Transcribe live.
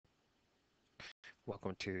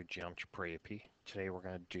Welcome to Geometry for AP. Today we're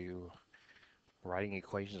going to do writing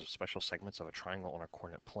equations of special segments of a triangle on a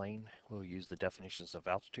coordinate plane. We'll use the definitions of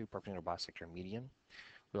altitude, perpendicular, bisector, and median.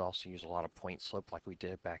 We'll also use a lot of point slope like we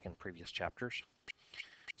did back in previous chapters.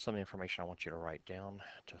 Some information I want you to write down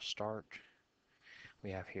to start.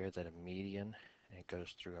 We have here that a median, and it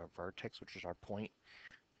goes through a vertex, which is our point,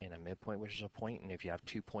 and a midpoint, which is a point. And if you have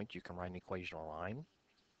 2 points, you can write an equation on a line.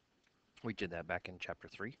 We did that back in chapter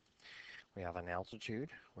 3. We have an altitude,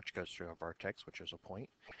 which goes through a vertex, which is a point,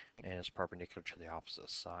 and is perpendicular to the opposite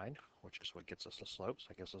side, which is what gets us a slope.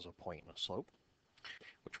 So it gives us a point and a slope,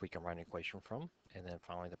 which we can write an equation from. And then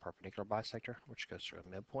finally, the perpendicular bisector, which goes through a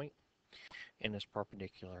midpoint, and is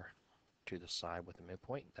perpendicular to the side with a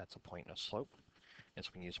midpoint. That's a point and a slope. And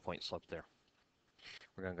so we can use point slope there.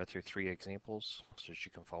 We're going to go through 3 examples so that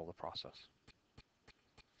you can follow the process.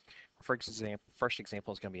 First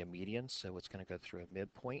example is going to be a median, so it's going to go through a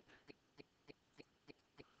midpoint.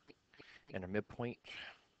 And a midpoint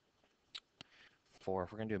if we're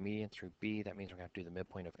going to do a median through B, that means we're going to do the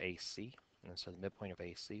midpoint of AC. And so the midpoint of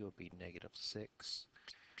AC would be -6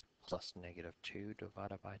 plus -2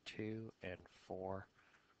 divided by 2, and 4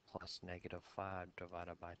 plus -5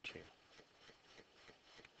 divided by 2.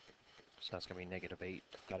 So that's going to be -8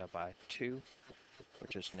 divided by 2,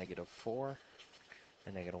 which is -4,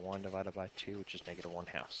 and -1 divided by 2, which is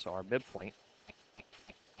 -1/2. So our midpoint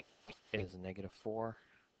is -4,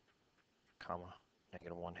 comma,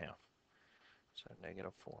 -1/2. So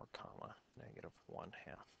 -4, comma,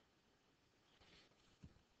 -1/2.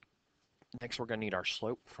 Next, we're going to need our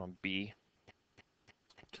slope from B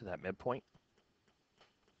to that midpoint.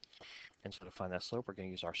 And so to find that slope, we're going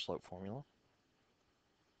to use our slope formula.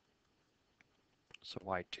 So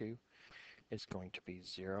y2 is going to be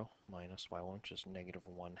 0 minus y1, which is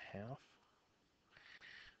 -1/2.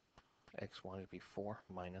 x1 would be 4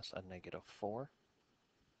 minus a -4.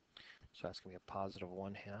 So that's going to be a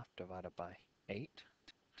 +1/2 divided by 8.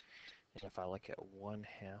 And if I look at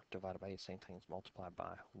 1/2 divided by 8, same thing as multiplied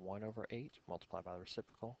by 1/8, multiplied by the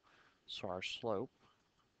reciprocal. So our slope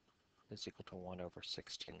is equal to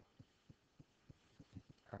 1/16.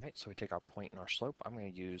 All right, so we take our point and our slope. I'm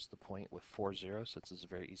going to use the point with 4 zeros since it's a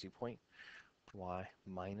very easy point. Y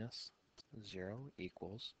minus 0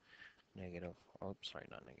 equals negative,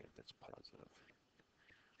 not negative, it's positive.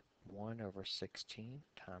 1/16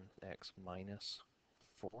 times x minus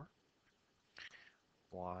 4.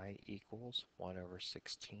 Y equals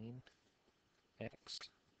 1/16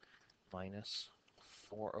 x minus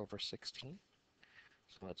 4/16.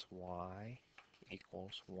 So that's y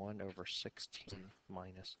equals 1/16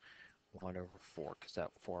 minus 1/4, because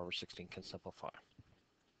that 4/16 can simplify.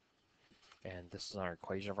 And this is our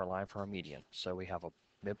equation of our line for our median. So we have a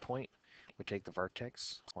midpoint. We take the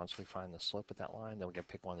vertex. Once we find the slope of that line, then we're going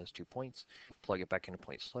to pick one of those 2 points, plug it back into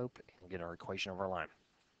point slope, and get our equation of our line.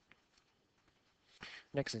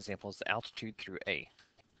 Next example is the altitude through A.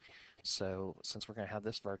 So since we're going to have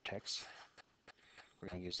this vertex, we're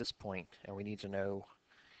going to use this point, and we need to know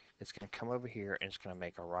it's going to come over here and it's going to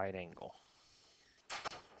make a right angle.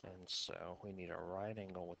 And so we need a right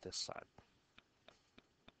angle with this side.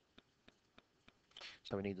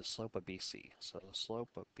 So we need the slope of BC. So the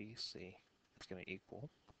slope of BC is going to equal,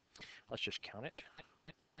 let's just count it.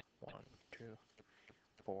 1, 2,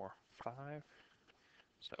 4, 5.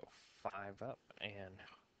 So 5 up, and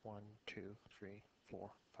 1, 2, 3,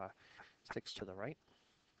 4, 5, 6 to the right.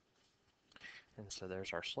 And so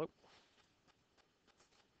there's our slope.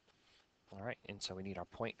 All right, and so we need our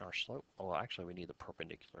point and our slope. Well, actually, we need the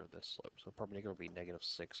perpendicular of this slope. So the perpendicular will be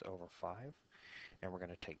 -6/5. And we're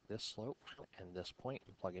going to take this slope and this point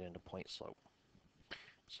and plug it into point slope.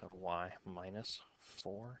 So y minus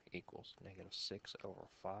 4 equals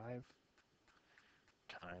 -6/5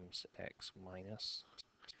 times x minus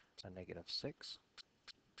a -6.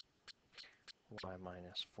 Y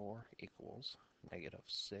minus 4 equals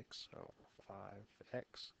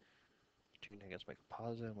 -6/5x. 2 negatives make a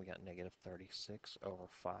positive. We got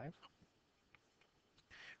 -36/5.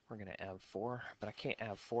 We're going to add 4, but I can't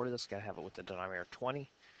add 4 to this. Got to have it with the denominator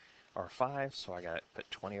 20 or 5, so I got to put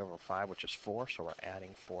 20/5, which is 4, so we're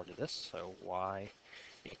adding 4 to this. So y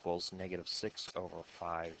equals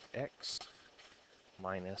 -6/5x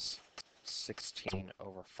minus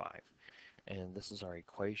 16/5. And this is our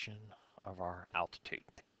equation of our altitude.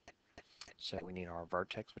 So we need our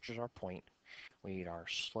vertex, which is our point. We need our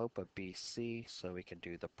slope of BC, so we can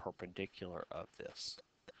do the perpendicular of this.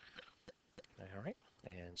 All right,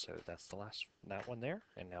 and so that's that one there.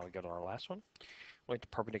 And now we go to our last one. We need the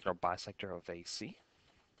perpendicular bisector of AC.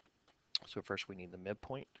 So first we need the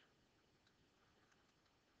midpoint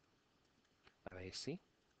of AC.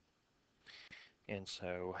 And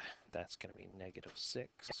so that's going to be negative 6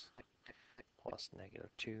 plus negative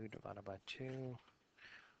 2 divided by 2,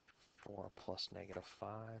 4 plus negative 5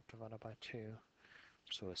 divided by 2.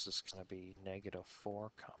 So this is going to be negative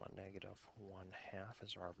 4 comma negative 1/2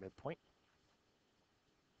 is our midpoint.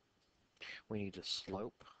 We need the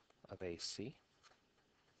slope of AC.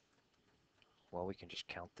 Well, we can just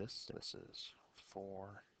count this. This is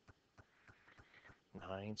 4,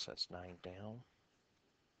 9, so that's 9 down.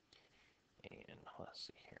 And let's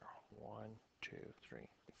see here, 1, 2, 3,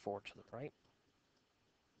 4 to the right.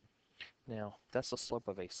 Now, that's the slope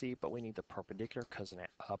of AC, but we need the perpendicular because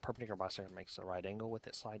a perpendicular bisector makes a right angle with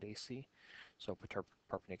its side AC. So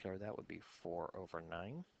perpendicular, that would be 4 over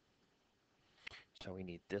 9. So we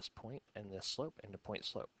need this point and this slope and the point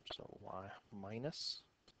slope. So y minus,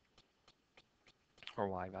 or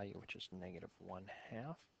y value, which is negative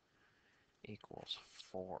 1/2, equals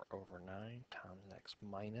 4 over 9 times x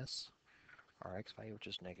minus our x value, which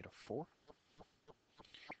is negative 4.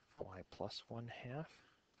 Y plus 1/2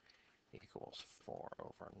 equals 4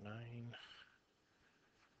 over 9.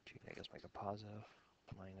 Two negatives make a positive,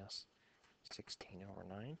 minus 16 over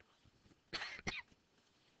 9.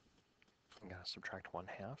 I'm going to subtract 1/2,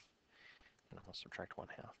 and I'm going to subtract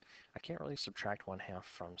 1/2. I can't really subtract 1/2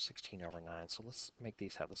 from 16 over 9, so let's make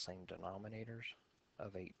these have the same denominators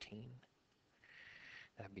of 18.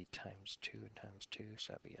 That'd be times 2 and times 2,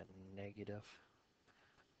 so that'd be a negative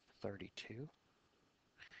 32.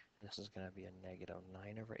 This is going to be a negative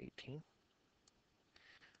 9 over 18.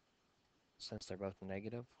 Since they're both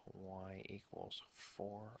negative, y equals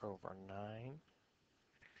 4 over 9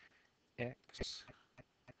 x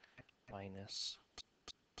minus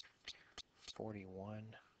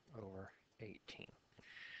 41 over 18.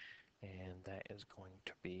 And that is going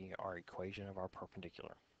to be our equation of our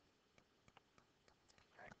perpendicular.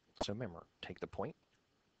 So remember, take the point,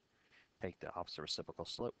 take the opposite reciprocal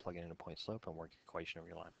slope, plug it into point slope, and work the equation of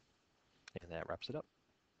your line. And that wraps it up.